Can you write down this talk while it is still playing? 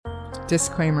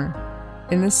Disclaimer.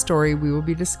 In this story, we will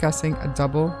be discussing a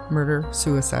double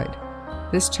murder-suicide.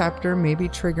 This chapter may be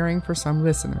triggering for some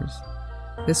listeners.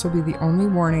 This will be the only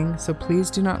warning, so please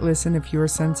do not listen if you are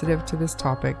sensitive to this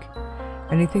topic.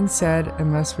 Anything said,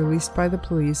 unless released by the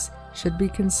police, should be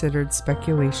considered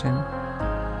speculation.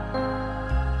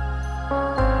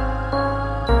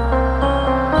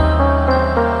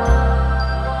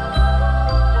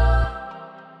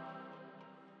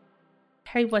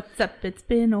 Hey, what's up? It's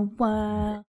been a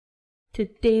while.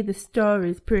 Today the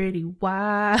story's pretty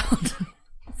wild.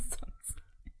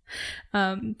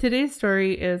 Today's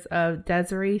story is of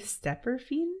Desiree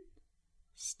Stepperfien.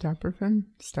 Stepperfien?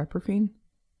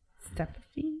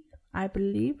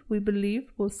 We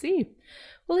believe. We'll see.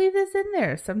 We'll leave this in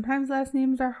there. Sometimes last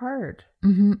names are hard.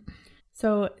 Mm-hmm.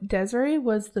 So Desiree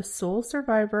was the sole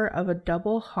survivor of a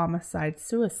double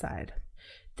homicide-suicide.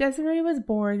 Desiree was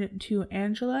born to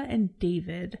Angela and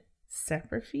David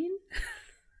Stepperfien.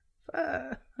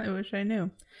 I wish I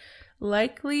knew.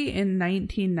 Likely in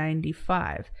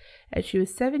 1995, as she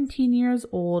was 17 years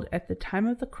old at the time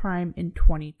of the crime in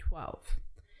 2012.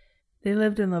 They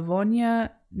lived in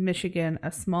Livonia, Michigan,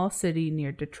 a small city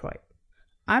near Detroit.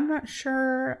 I'm not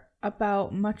sure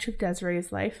about much of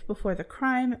Desiree's life before the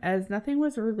crime, as nothing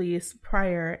was released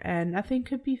prior and nothing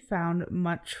could be found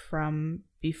much from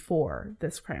before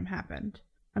this crime happened.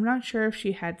 I'm not sure if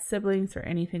she had siblings or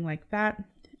anything like that.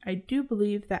 I do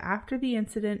believe that after the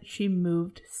incident, she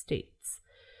moved states.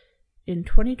 In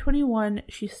 2021,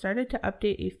 she started to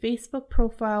update a Facebook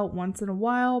profile once in a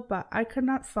while, but I could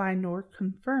not find nor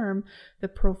confirm the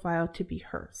profile to be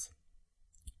hers.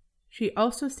 She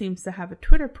also seems to have a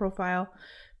Twitter profile,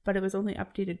 but it was only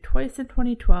updated twice in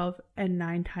 2012 and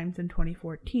 9 times in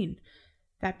 2014.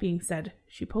 That being said,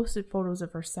 she posted photos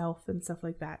of herself and stuff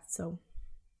like that, so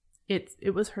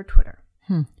it was her Twitter.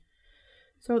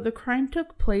 So the crime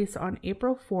took place on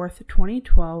April 4th,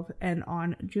 2012, and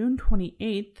on June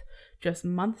 28th, just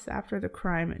months after the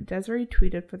crime, Desiree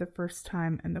tweeted for the first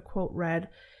time, and the quote read,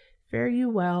 fare you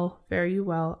well,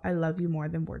 I love you more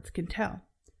than words can tell."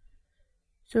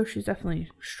 So she's definitely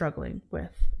struggling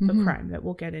with the crime that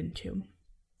we'll get into.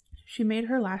 She made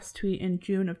her last tweet in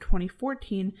June of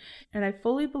 2014, and I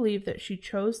fully believe that she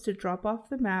chose to drop off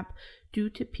the map due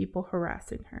to people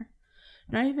harassing her.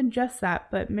 Not even just that,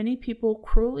 but many people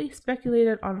cruelly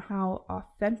speculated on how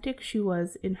authentic she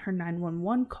was in her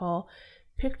 911 call,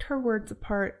 picked her words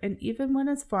apart, and even went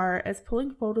as far as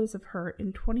pulling photos of her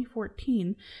in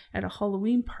 2014 at a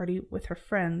Halloween party with her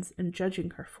friends and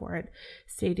judging her for it,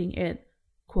 stating it,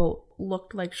 quote,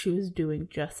 looked like she was doing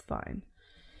just fine.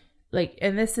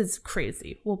 And this is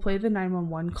crazy. We'll play the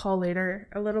 911 call later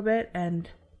a little bit, and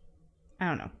I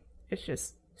don't know. It's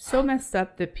just so messed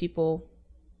up that people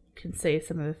can say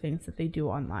some of the things that they do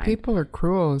online. People are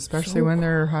cruel, especially when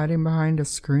they're hiding behind a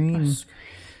screen.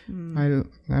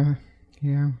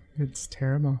 Yeah, it's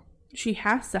terrible. She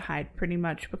has to hide pretty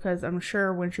much because I'm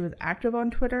sure when she was active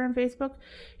on Twitter and Facebook,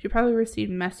 she probably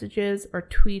received messages or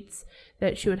tweets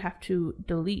that she would have to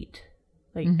delete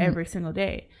every single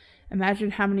day.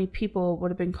 Imagine how many people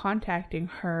would have been contacting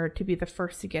her to be the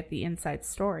first to get the inside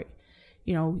story.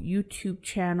 You know, YouTube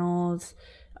channels,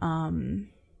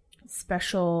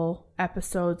 special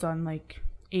episodes on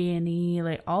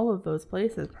A&E, all of those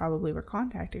places probably were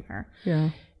contacting her. Yeah.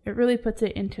 It really puts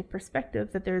it into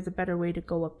perspective that there's a better way to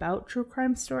go about true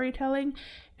crime storytelling.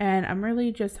 And I'm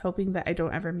really just hoping that I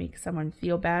don't ever make someone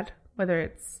feel bad, whether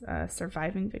it's a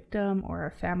surviving victim or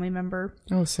a family member.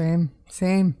 Oh, same.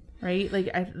 Right?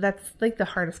 That's the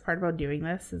hardest part about doing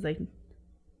this is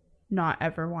not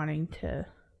ever wanting to.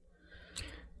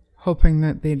 Hoping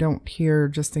that they don't hear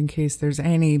just in case there's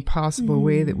any possible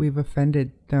way that we've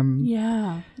offended them.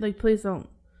 Yeah. Please don't.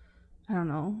 I don't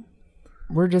know.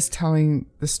 We're just telling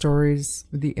the stories,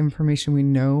 the information we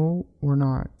know. We're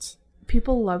not.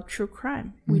 People love true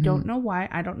crime. We don't know why.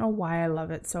 I don't know why I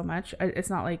love it so much. It's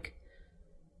not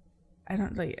I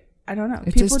don't know.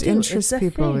 It people just interests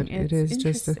people. It is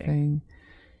just a thing.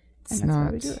 It's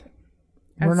not.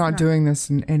 We're not doing this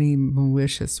in any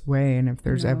malicious way. And if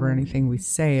there's ever anything we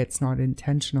say, it's not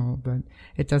intentional. But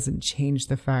it doesn't change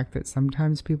the fact that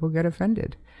sometimes people get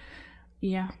offended.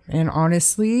 Yeah. And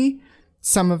honestly,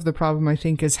 some of the problem, I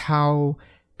think, is how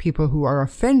people who are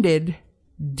offended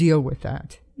deal with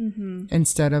that.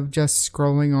 Instead of just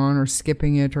scrolling on or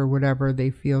skipping it or whatever, they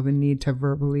feel the need to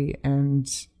verbally and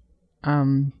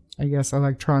I guess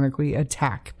electronically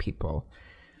attack people,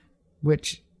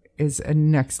 which is a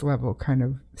next level kind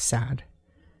of sad.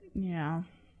 Yeah.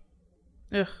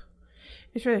 Ugh.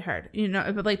 It's really hard,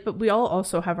 but we all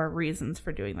also have our reasons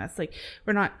for doing this.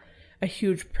 We're not, a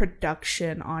huge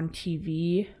production on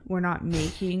TV. We're not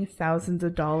making thousands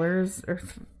of dollars or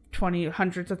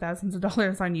hundreds of thousands of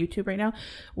dollars on YouTube right now.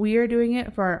 We are doing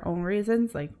it for our own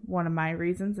reasons. Like, one of my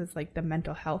reasons is like the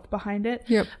mental health behind it.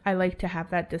 Yep. I like to have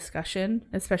that discussion,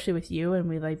 especially with you, and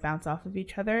we like bounce off of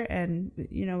each other, and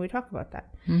you know, we talk about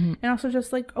that. And also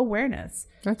just like awareness.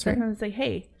 That's right. Sometimes like,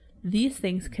 hey, these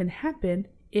things can happen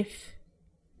if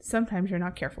sometimes you're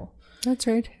not careful. That's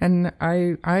right. And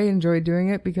I enjoy doing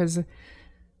it because,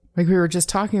 like we were just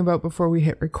talking about before we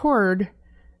hit record,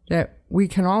 that we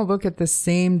can all look at the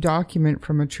same document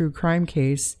from a true crime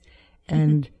case.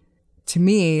 And to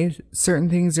me, certain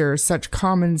things are such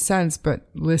common sense, but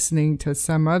listening to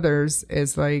some others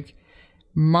is like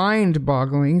mind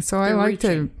boggling. So I like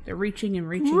to... They're reaching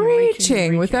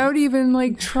without even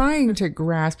like trying to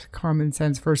grasp common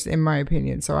sense first, in my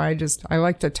opinion. So I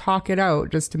like to talk it out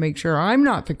just to make sure I'm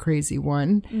not the crazy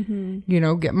one, you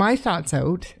know, get my thoughts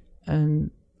out,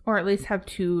 and... Or at least have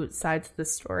two sides of the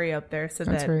story out there so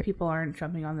that people aren't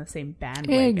jumping on the same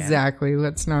bandwagon. Exactly.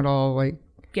 Let's not all like...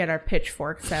 Get our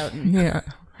pitchforks out and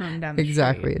run down the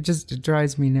street. It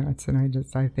drives me nuts. And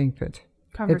I think that...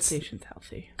 Conversation's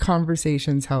healthy.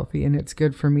 Conversation's healthy. And it's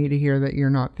good for me to hear that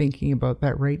you're not thinking about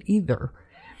that right either.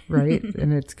 Right?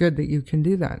 And it's good that you can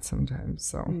do that sometimes.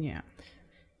 So yeah.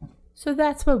 So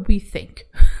that's what we think.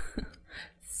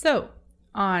 So...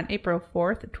 On April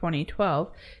 4th,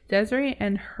 2012, Desiree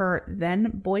and her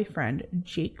then boyfriend,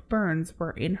 Jake Burns,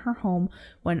 were in her home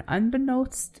when,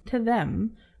 unbeknownst to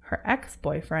them, her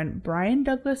ex-boyfriend, Brian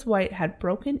Douglas White, had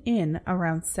broken in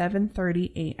around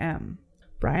 7:30 a.m.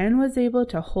 Brian was able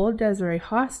to hold Desiree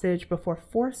hostage before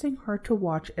forcing her to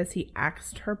watch as he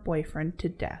axed her boyfriend to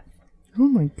death. Oh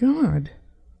my God.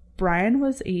 Brian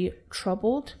was a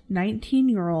troubled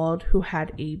 19-year-old who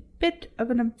had a bit of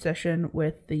an obsession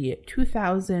with the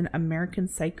 2000 American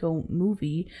Psycho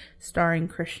movie starring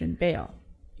Christian Bale.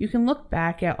 You can look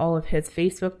back at all of his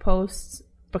Facebook posts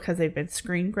because they've been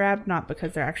screen grabbed, not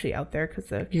because they're actually out there, because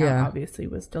the account obviously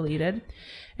was deleted.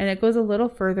 And it goes a little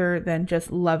further than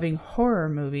just loving horror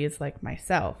movies like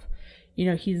myself. You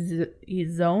know, he's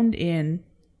zoned in.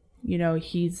 You know,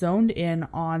 he zoned in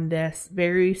on this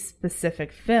very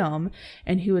specific film,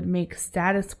 and he would make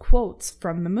status quotes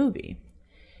from the movie.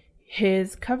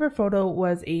 His cover photo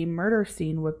was a murder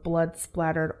scene with blood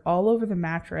splattered all over the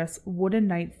mattress, wooden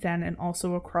nightstand, and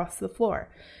also across the floor.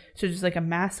 So just like a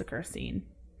massacre scene.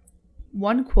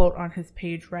 One quote on his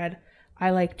page read, "I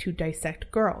like to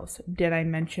dissect girls. Did I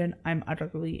mention I'm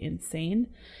utterly insane?"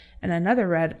 And another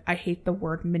read, "I hate the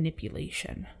word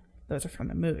manipulation." Those are from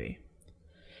the movie.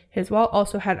 His wall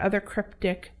also had other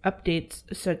cryptic updates,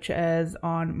 such as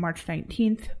on March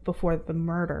 19th, before the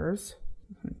murders,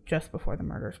 just before the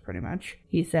murders pretty much,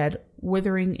 he said,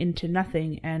 "Withering into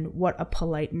nothing," and "What a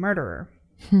polite murderer."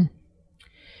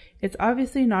 It's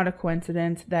obviously not a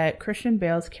coincidence that Christian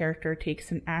Bale's character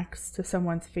takes an axe to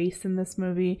someone's face in this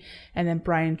movie, and then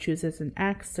Brian chooses an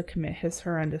axe to commit his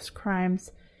horrendous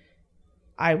crimes.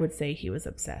 I would say he was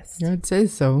obsessed. I'd say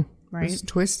so. Right? It's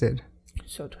twisted.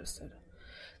 So twisted.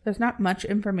 There's not much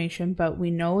information, but we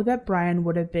know that Brian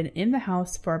would have been in the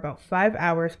house for about 5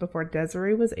 hours before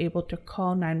Desiree was able to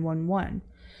call 911.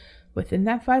 Within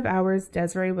that 5 hours,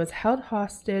 Desiree was held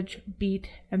hostage, beat,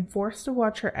 and forced to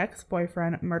watch her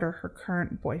ex-boyfriend murder her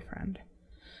current boyfriend.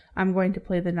 I'm going to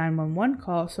play the 911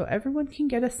 call so everyone can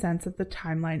get a sense of the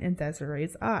timeline in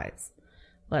Desiree's eyes.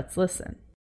 Let's listen.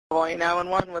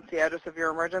 911, what's the address of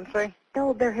your emergency?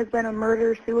 No, there has been a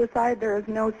murder-suicide. There is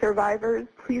no survivors.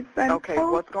 Please send Okay,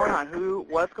 help. what's going on?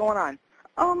 What's going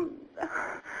on?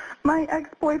 My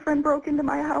ex-boyfriend broke into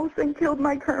my house and killed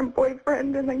my current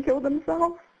boyfriend and then killed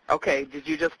himself. Okay, did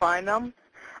you just find them?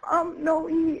 No,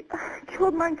 he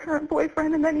killed my current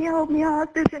boyfriend and then he held me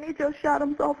hostage and he just shot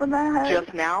himself in the head.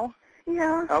 Just now?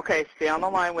 Yeah. Okay, stay on the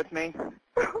line with me.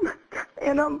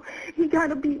 And he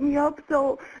kind of beat me up,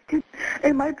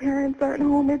 and my parents aren't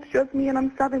home. It's just me, and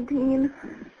I'm 17.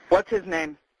 What's his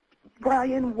name?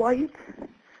 Brian White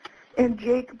and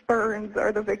Jake Burns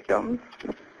are the victims.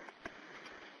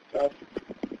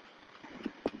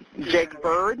 Jake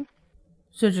Bird?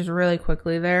 So just really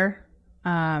quickly there,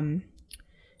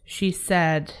 she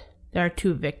said there are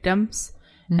two victims,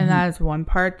 and that is one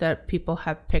part that people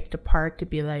have picked apart to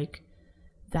be like,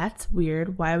 that's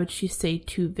weird. Why would she say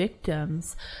two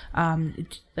victims?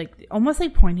 Like almost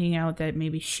like pointing out that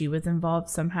maybe she was involved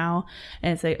somehow.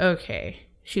 And it's like, okay,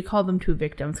 she called them two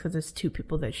victims because there's two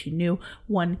people that she knew.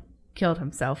 One killed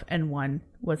himself and one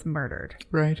was murdered.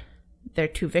 Right. They're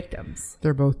two victims.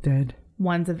 They're both dead.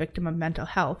 One's a victim of mental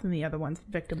health and the other one's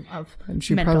a victim of and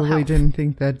she mental probably health. Didn't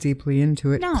think that deeply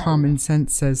into it. No. Common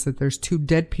sense says that there's two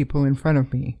dead people in front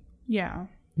of me. Yeah.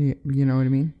 You know what I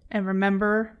mean? And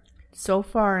remember, so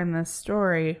far in this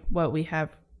story, what we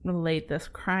have relayed this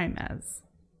crime as.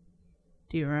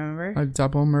 Do you remember? A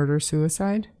double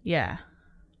murder-suicide? Yeah.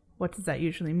 What does that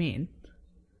usually mean?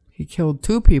 He killed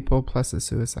 2 people plus a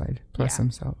suicide, plus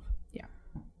himself. Yeah.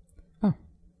 Oh.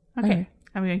 Okay. Right.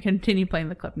 I'm going to continue playing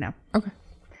the clip now. Okay.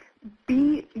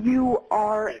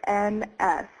 BURNS.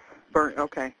 Burn.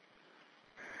 Okay.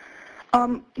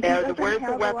 Doesn't Where's the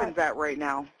have a weapons lot- at right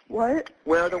now? What?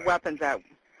 Where are the weapons at?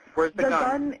 Where's the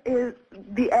gun?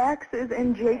 The axe is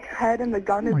in Jake's head and the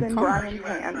gun is my in God. Brian's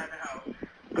hand.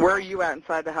 Where are you at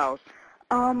inside the house?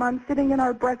 I'm sitting in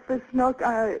our breakfast nook.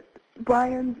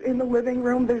 Brian's in the living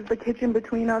room. There's the kitchen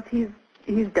between us. He's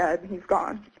dead. He's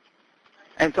gone.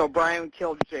 And so Brian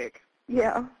killed Jake.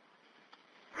 Yeah.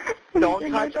 Don't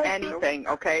In my touch bedroom. anything,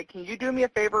 okay? Can you do me a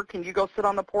favor? Can you go sit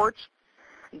on the porch?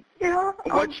 Yeah.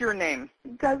 What's your name?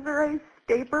 Desiree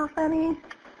Staperfenny.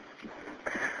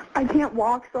 I can't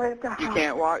walk, so I have to. You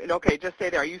can't walk. Okay, just stay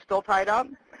there. Are you still tied up?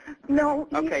 No.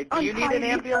 Okay. Do you need an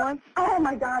ambulance? Oh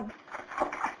my God.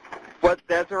 What's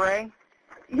Desiree?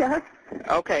 Yes.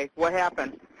 Okay. What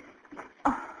happened?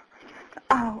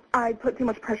 Oh, I put too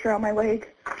much pressure on my leg.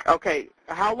 Okay.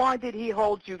 How long did he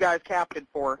hold you guys captive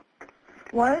for?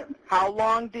 What? How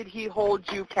long did he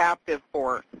hold you captive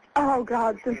for? Oh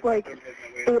God, since like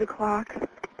 8 o'clock.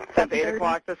 Since 8 7:30.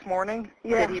 o'clock this morning?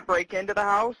 Yeah. Did he break into the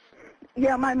house?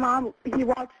 Yeah, he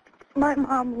watched my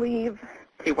mom leave,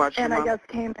 He watched your and mom? I guess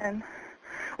came in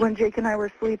when Jake and I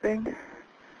were sleeping.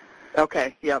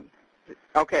 Okay. Yep.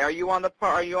 Okay. Are you on the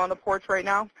porch right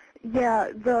now? Yeah,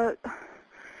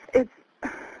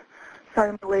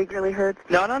 sorry, my leg really hurts.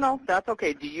 No. That's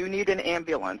okay. Do you need an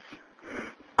ambulance?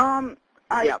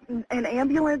 Yep. An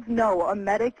ambulance? No. A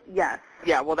medic? Yes.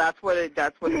 Yeah. Well, that's what's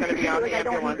going to be on Like, the I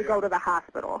don't need ambulance. to go to the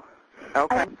hospital.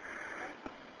 Okay.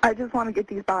 I just want to get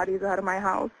these bodies out of my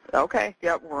house. Okay.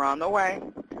 Yep. We're on the way.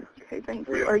 Okay, thank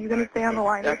you. Are you going to stay on the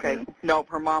line with Okay. me? Nope.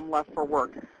 Her mom left for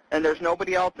work, and there's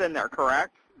nobody else in there.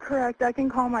 Correct? Correct. I can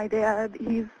call my dad.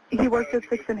 He works at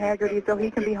 6 in Haggerty, so he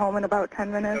can be home in about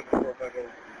 10 minutes.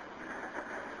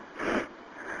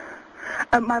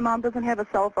 My mom doesn't have a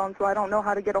cell phone, so I don't know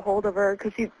how to get a hold of her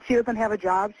because she doesn't have a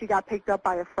job. She got picked up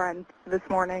by a friend this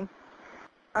morning.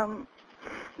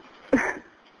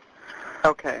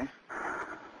 Okay.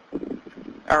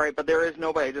 All right, but there is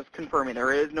nobody. Just confirming,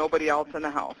 there is nobody else in the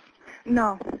house.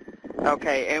 No.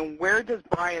 Okay. And where does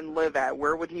Brian live at?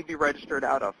 Where would he be registered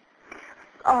out of?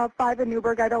 5 in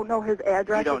Newburgh. I don't know his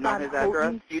address. You don't It's know on his address?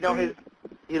 Houghton Do you know his? Street.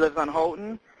 He lives on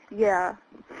Houghton. Yeah.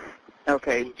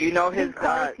 Okay. Do you know His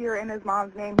car's here in his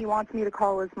mom's name. He wants me to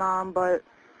call his mom, but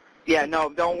Yeah. No.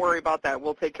 Don't worry about that.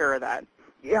 We'll take care of that.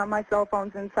 yeah, my cell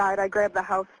phone's inside. I grabbed the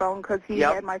house phone because he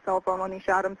Yep. had my cell phone when he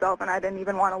shot himself, and I didn't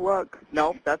even want to look.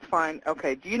 No, that's fine.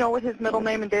 Okay. Do you know what his middle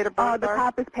name and date of birth The are?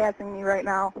 cop is passing me right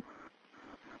now.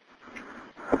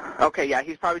 Okay. Yeah.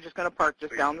 He's probably just going to park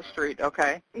just down the street.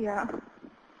 Okay. Yeah.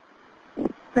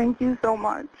 Thank you so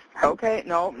much. Okay.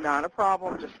 No, not a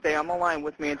problem. Just stay on the line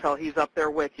with me until he's up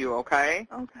there with you. Okay.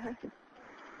 Okay.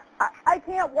 I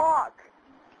can't walk.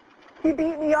 He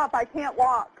beat me up. I can't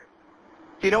walk.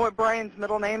 Do you know what Brian's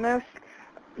middle name is?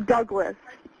 Douglas.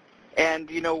 And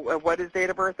do you know what his date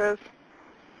of birth is?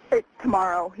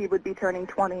 Tomorrow he would be turning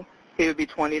 20. He would be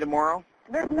 20 tomorrow.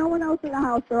 There's no one else in the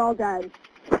house. They're all dead.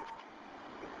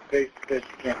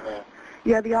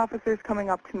 Yeah, the officer's coming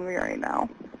up to me right now.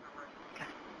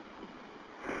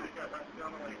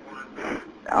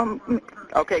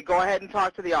 Okay, go ahead and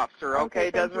talk to the officer.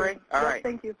 Okay, thank Desiree? you. All Yep, right.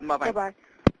 Thank you. Bye-bye. Bye-bye.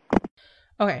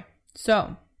 Okay,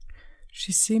 so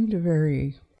She seemed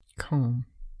very calm,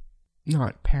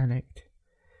 not panicked.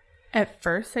 at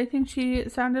first I think she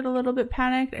sounded a little bit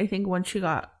panicked. I think once she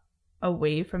got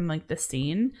away from like the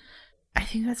scene, I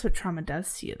think that's what trauma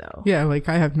does to you though. Yeah, like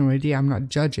I have no idea. I'm not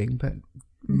judging, but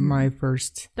my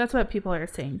first... That's what people are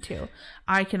saying too.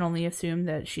 I can only assume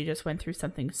that she just went through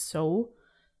something so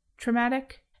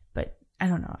traumatic, but I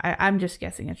don't know. I'm just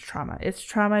guessing it's trauma. It's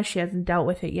trauma. She hasn't dealt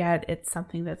with it yet. It's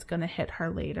something that's going to hit her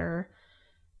later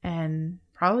and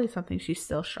probably something she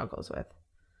still struggles with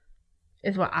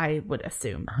is what I would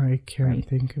assume. I can't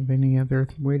think of any other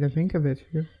way to think of it.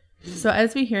 Yeah. So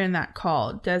as we hear in that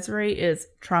call, Desiree is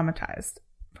traumatized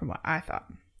from what I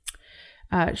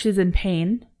thought. She's in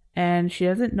pain and she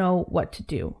doesn't know what to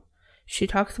do. She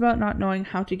talks about not knowing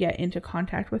how to get into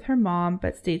contact with her mom,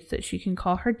 but states that she can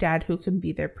call her dad, who can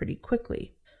be there pretty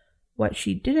quickly. What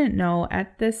she didn't know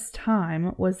at this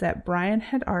time was that Brian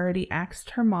had already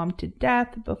axed her mom to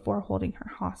death before holding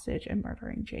her hostage and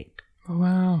murdering Jake. Oh,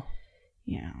 wow.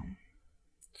 Yeah.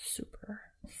 Super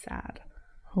sad.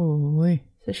 Holy.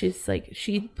 So she's like,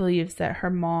 she believes that her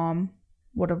mom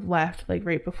would have left like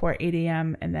right before 8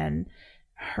 a.m. and then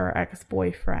her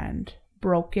ex-boyfriend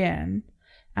broke in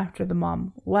after the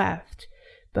mom left.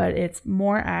 But it's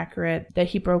more accurate that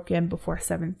he broke in before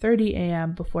 7:30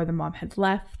 a.m. before the mom had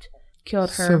left,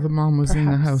 killed her. So the mom was in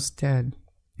the perhaps. house dead,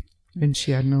 and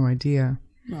she had no idea.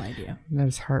 No idea. That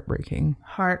is heartbreaking.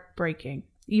 Heartbreaking.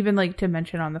 Even like to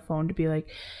mention on the phone to be like,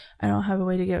 I don't have a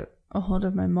way to get a hold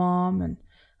of my mom, and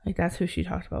like that's who she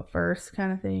talked about first,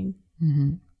 kind of thing.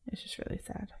 Mm-hmm. It's just really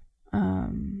sad.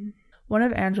 One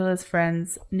of Angela's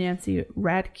friends, Nancy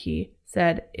Radke,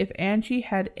 said if Angie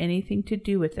had anything to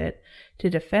do with it to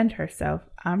defend herself,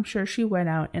 I'm sure she went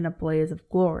out in a blaze of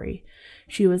glory.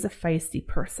 She was a feisty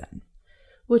person.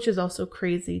 Which is also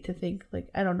crazy to think, like,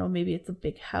 I don't know, maybe it's a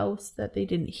big house that they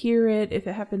didn't hear it if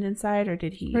it happened inside, or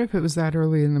did he? What if it was that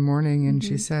early in the morning and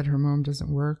she said her mom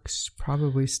doesn't work? She's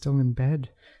probably still in bed.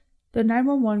 The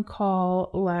 911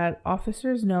 call let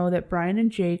officers know that Brian and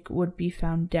Jake would be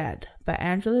found dead, but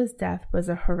Angela's death was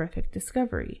a horrific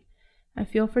discovery. I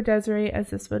feel for Desiree,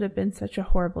 as this would have been such a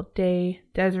horrible day.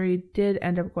 Desiree did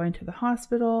end up going to the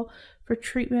hospital for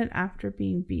treatment after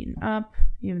being beaten up,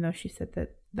 even though she said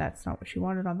that that's not what she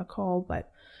wanted on the call, but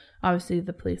obviously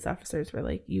the police officers were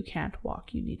like, you can't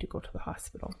walk, you need to go to the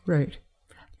hospital. Right.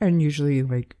 And usually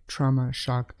like trauma,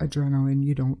 shock, adrenaline,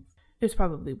 you don't. It was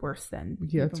probably worse than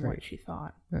what she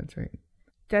thought. That's right.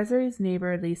 Desiree's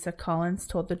neighbor, Lisa Collins,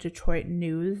 told the Detroit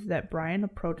News that Brian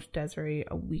approached Desiree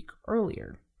a week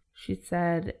earlier. She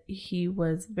said he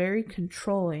was very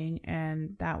controlling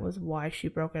and that was why she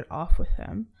broke it off with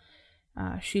him.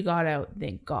 She got out,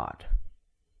 thank God.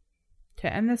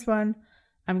 To end this one,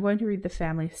 I'm going to read the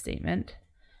family statement.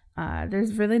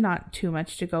 There's really not too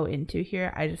much to go into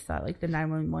here. I just thought like the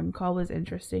 911 call was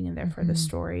interesting, and therefore the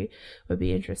story would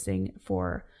be interesting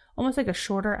for almost like a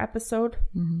shorter episode.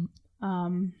 And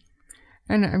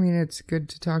I mean, it's good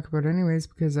to talk about anyways,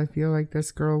 because I feel like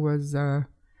this girl was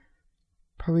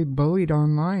probably bullied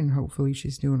online. Hopefully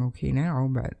she's doing okay now,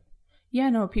 but yeah,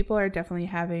 no, people are definitely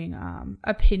having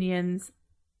opinions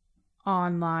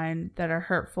online that are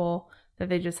hurtful that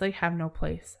they just like have no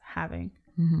place having.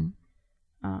 And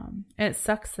it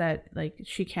sucks that like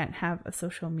she can't have a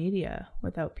social media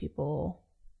without people.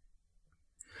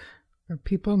 Are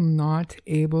people not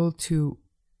able to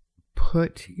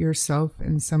put yourself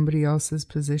in somebody else's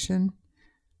position?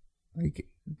 Like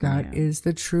that is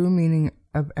the true meaning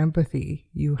of empathy.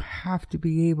 You have to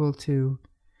be able to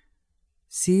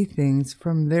see things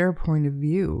from their point of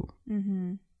view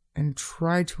and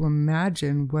try to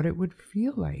imagine what it would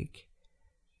feel like.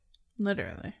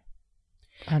 Literally.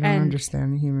 I don't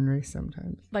understand the human race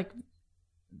sometimes. Like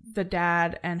the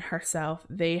dad and herself,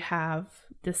 they have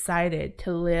decided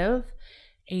to live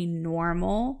a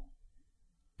normal,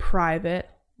 private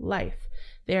life.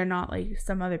 They are not like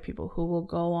some other people who will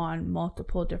go on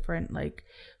multiple different like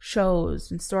shows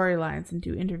and storylines and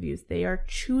do interviews. They are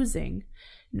choosing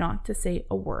not to say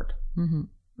a word.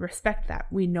 Respect that.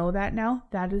 We know that now.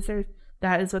 That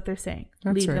is what they're saying.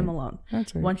 Leave them alone.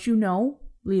 That's right. Once you know,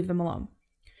 leave them alone.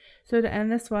 So to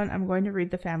end this one, I'm going to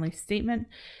read the family statement.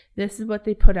 This is what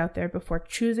they put out there before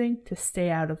choosing to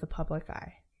stay out of the public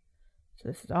eye. So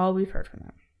this is all we've heard from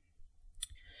them.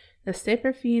 The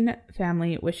Staplerfine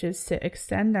family wishes to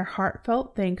extend their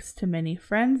heartfelt thanks to many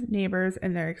friends, neighbors,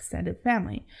 and their extended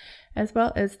family, as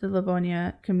well as the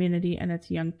Livonia community and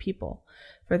its young people,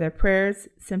 for their prayers,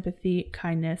 sympathy,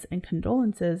 kindness, and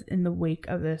condolences in the wake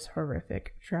of this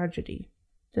horrific tragedy.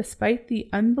 Despite the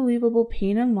unbelievable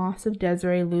pain and loss of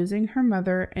Desiree losing her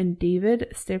mother and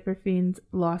David Staplerfine's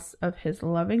loss of his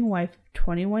loving wife of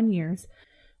 21 years,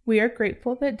 we are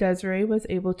grateful that Desiree was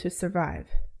able to survive.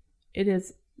 It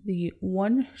is the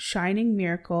one shining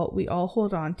miracle we all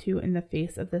hold on to in the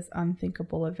face of this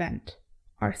unthinkable event.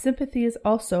 Our sympathies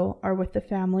also are with the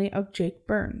family of Jake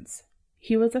Burns.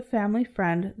 He was a family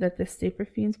friend that the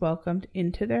Staplerfines welcomed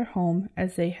into their home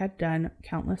as they had done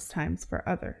countless times for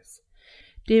others.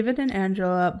 David and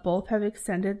Angela both have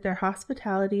extended their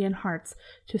hospitality and hearts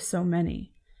to so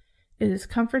many. It is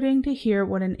comforting to hear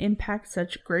what an impact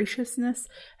such graciousness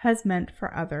has meant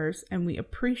for others, and we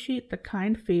appreciate the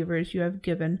kind favors you have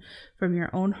given from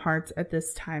your own hearts at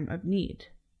this time of need.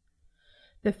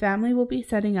 The family will be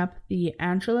setting up the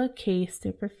Angela K.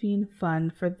 Staplerfine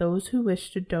Fund for those who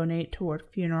wish to donate toward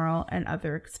funeral and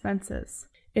other expenses.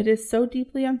 It is so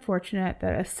deeply unfortunate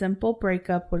that a simple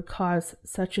breakup would cause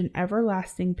such an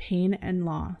everlasting pain and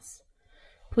loss.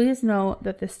 Please know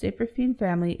that the Staplerfine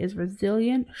family is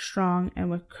resilient, strong, and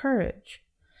with courage.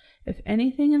 If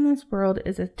anything in this world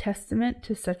is a testament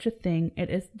to such a thing, it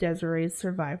is Desiree's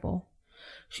survival.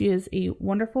 She is a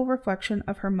wonderful reflection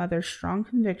of her mother's strong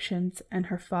convictions and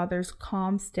her father's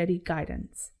calm, steady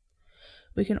guidance.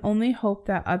 We can only hope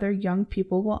that other young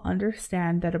people will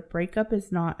understand that a breakup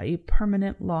is not a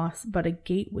permanent loss, but a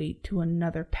gateway to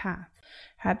another path.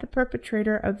 Had the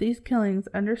perpetrator of these killings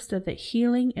understood that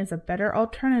healing is a better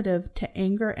alternative to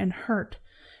anger and hurt,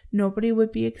 nobody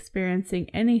would be experiencing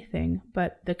anything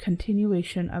but the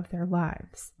continuation of their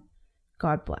lives.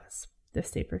 God bless the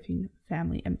Saperfield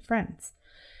family and friends.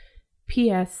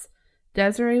 P.S.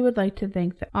 Desiree would like to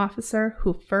thank the officer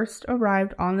who first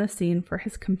arrived on the scene for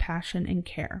his compassion and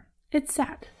care. It's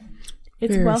sad.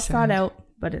 It's Very well sad. thought out,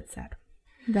 but it's sad.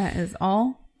 That is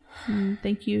all.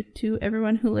 Thank you to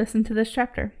everyone who listened to this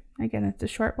chapter. Again, it's a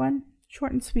short one,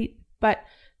 short and sweet, but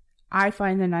I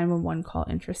find the 911 call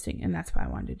interesting, and that's why I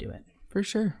wanted to do it. For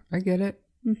sure. I get it.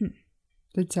 Mm-hmm.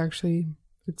 It's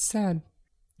sad.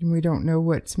 And we don't know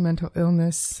what mental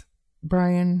illness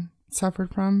Brian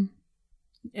suffered from.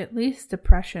 At least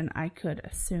depression, I could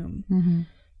assume. Mm-hmm.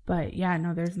 But yeah,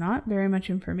 no, there's not very much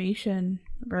information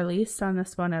released on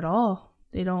this one at all.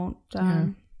 They don't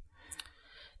dive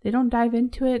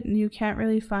into it, and you can't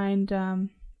really find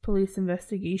police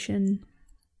investigation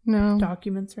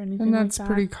documents or anything like that. And that's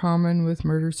pretty common with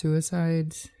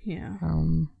murder-suicides. Yeah.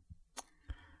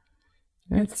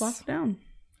 It's locked down.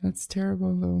 That's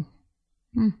terrible, though.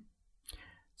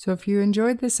 So if you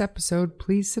enjoyed this episode,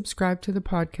 please subscribe to the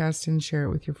podcast and share it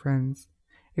with your friends.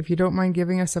 If you don't mind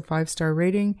giving us a 5-star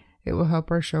rating, it will help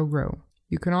our show grow.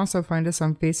 You can also find us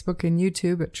on Facebook and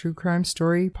YouTube at True Crime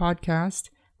Story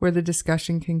Podcast, where the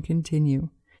discussion can continue.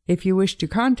 If you wish to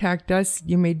contact us,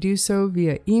 you may do so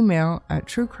via email at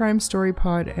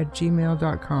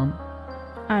truecrimestorypod@gmail.com.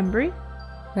 I'm Bree.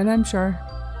 And I'm Shar.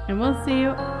 And we'll see you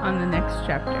on the next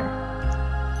chapter.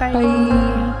 Bye.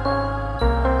 Bye.